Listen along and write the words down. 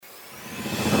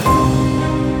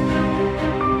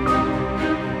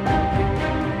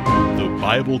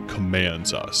Bible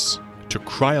commands us to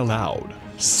cry aloud,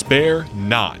 "Spare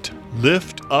not,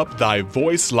 lift up thy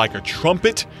voice like a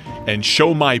trumpet, and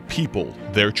show my people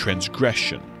their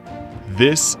transgression."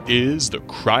 This is the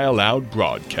Cry Aloud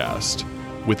broadcast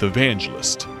with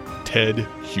evangelist Ted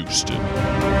Houston.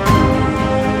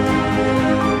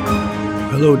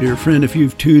 Hello, dear friend. If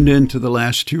you've tuned in to the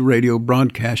last two radio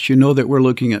broadcasts, you know that we're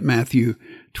looking at Matthew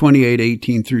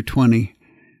 28:18 through 20.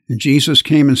 "And Jesus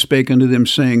came and spake unto them,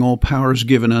 saying, All power is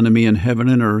given unto me in heaven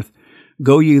and earth.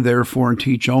 Go ye therefore and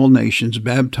teach all nations,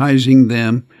 baptizing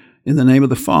them in the name of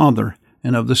the Father,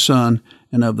 and of the Son,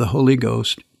 and of the Holy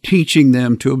Ghost, teaching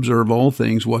them to observe all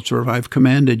things whatsoever I have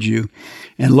commanded you.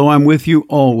 And lo, I'm with you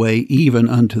always, even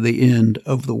unto the end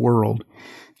of the world."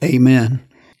 Amen.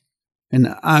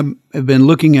 And I've been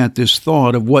looking at this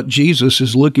thought of what Jesus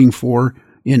is looking for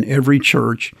in every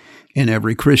church and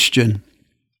every Christian.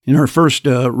 In our first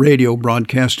radio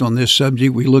broadcast on this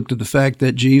subject, we looked at the fact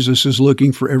that Jesus is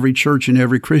looking for every church and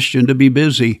every Christian to be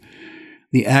busy.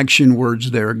 The action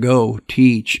words there, go,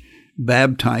 teach,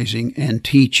 baptizing, and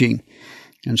teaching.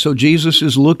 And so Jesus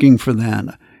is looking for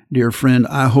that. Dear friend,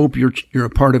 I hope you're a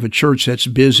part of a church that's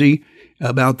busy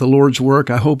about the Lord's work.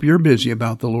 I hope you're busy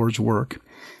about the Lord's work.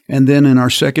 And then in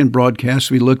our second broadcast,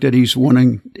 we looked at he's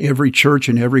wanting every church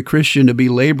and every Christian to be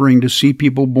laboring to see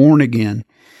people born again.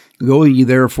 Go ye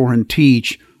therefore and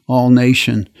teach all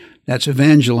nations. That's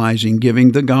evangelizing,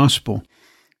 giving the gospel.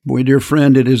 Boy, dear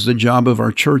friend, it is the job of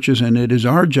our churches, and it is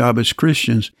our job as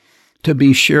Christians to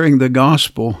be sharing the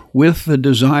gospel with the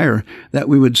desire that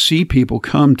we would see people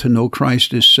come to know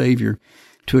Christ as Savior,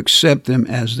 to accept them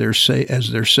as their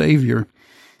Savior.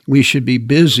 We should be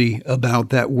busy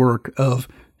about that work of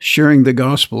sharing the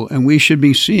gospel, and we should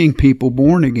be seeing people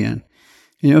born again.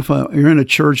 You know, if you're in a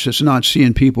church that's not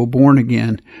seeing people born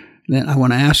again, then I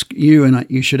want to ask you, and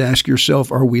you should ask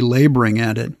yourself, are we laboring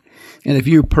at it? And if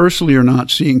you personally are not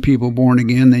seeing people born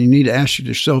again, then you need to ask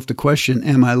yourself the question,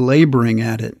 am I laboring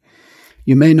at it?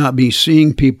 You may not be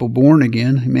seeing people born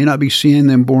again. You may not be seeing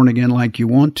them born again like you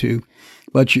want to,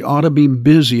 but you ought to be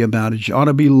busy about it. You ought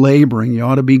to be laboring. You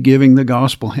ought to be giving the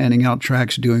gospel, handing out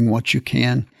tracts, doing what you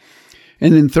can.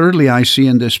 And then thirdly, I see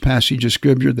in this passage of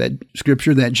Scripture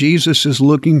that Jesus is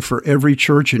looking for every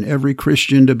church and every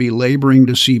Christian to be laboring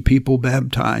to see people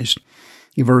baptized.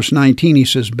 In verse 19, he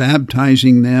says,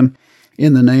 baptizing them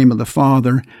in the name of the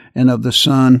Father and of the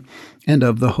Son and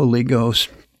of the Holy Ghost.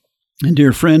 And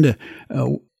dear friend,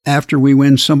 after we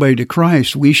win somebody to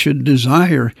Christ, we should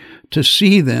desire to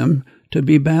see them to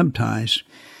be baptized.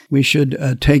 We should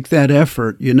take that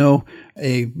effort. You know,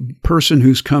 a person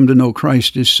who's come to know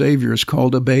Christ as Savior is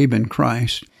called a babe in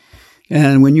Christ.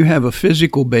 And when you have a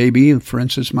physical baby, for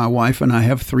instance, my wife and I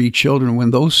have 3 children.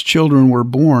 When those children were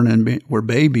born and were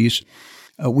babies,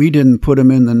 we didn't put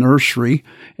them in the nursery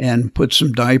and put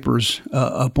some diapers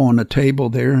up on a table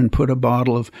there and put a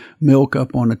bottle of milk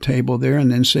up on a table there and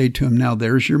then say to them, now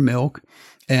there's your milk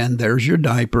and there's your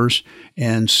diapers,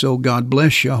 and so God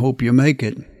bless you. I hope you make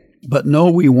it. But no,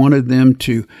 we wanted them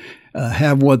to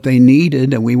have what they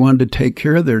needed, and we wanted to take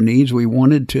care of their needs. We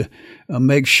wanted to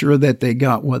make sure that they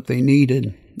got what they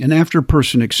needed. And after a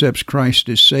person accepts Christ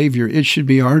as Savior, it should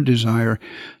be our desire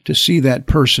to see that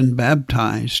person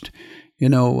baptized. You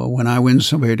know, when I win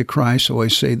somebody to Christ, I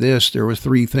always say this, there were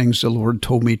 3 things the Lord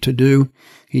told me to do.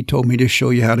 He told me to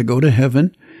show you how to go to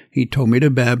heaven. He told me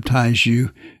to baptize you,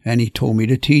 and he told me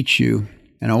to teach you.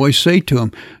 And I always say to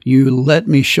him, you let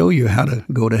me show you how to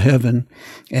go to heaven,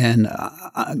 and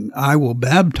I will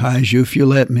baptize you if you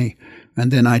let me.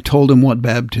 And then I told him what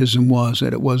baptism was,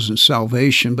 that it wasn't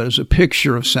salvation, but it was a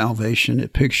picture of salvation.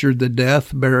 It pictured the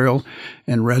death, burial,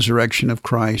 and resurrection of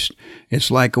Christ. It's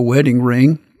like a wedding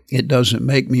ring. It doesn't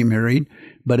make me married,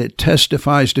 but it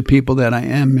testifies to people that I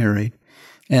am married.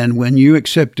 And when you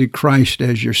accepted Christ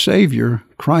as your Savior,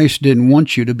 Christ didn't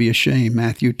want you to be ashamed.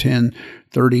 Matthew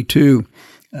 10:32.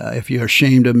 If you're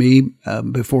ashamed of me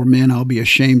before men, I'll be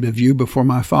ashamed of you before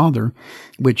my Father,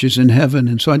 which is in heaven.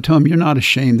 And so I tell them, you're not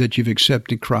ashamed that you've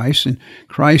accepted Christ, and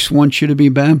Christ wants you to be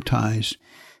baptized.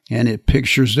 And it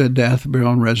pictures the death,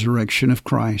 burial, and resurrection of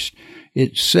Christ.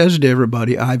 It says to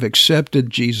everybody, I've accepted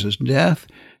Jesus' death,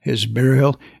 his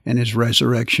burial, and his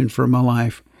resurrection for my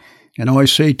life. And I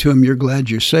always say to them, you're glad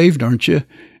you're saved, aren't you?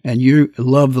 And you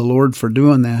love the Lord for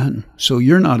doing that. So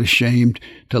you're not ashamed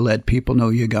to let people know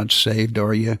you got saved,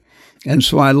 are you? And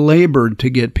so I labored to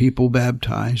get people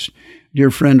baptized.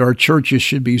 Dear friend, our churches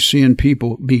should be seeing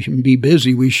people be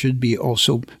busy. We should be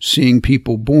also seeing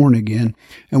people born again.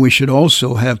 And we should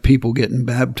also have people getting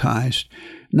baptized.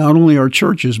 Not only our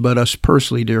churches, but us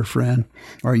personally, dear friend.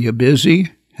 Are you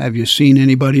busy? Have you seen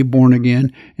anybody born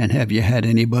again? And have you had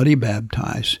anybody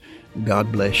baptized?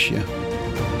 God bless you.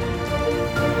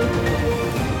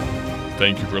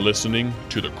 Thank you for listening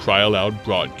to the Cry Aloud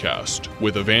broadcast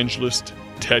with evangelist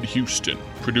Ted Houston,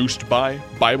 produced by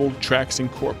Bible Tracts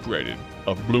Incorporated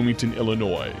of Bloomington,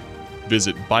 Illinois.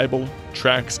 Visit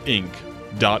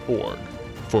BibleTractsInc.org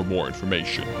for more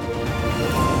information.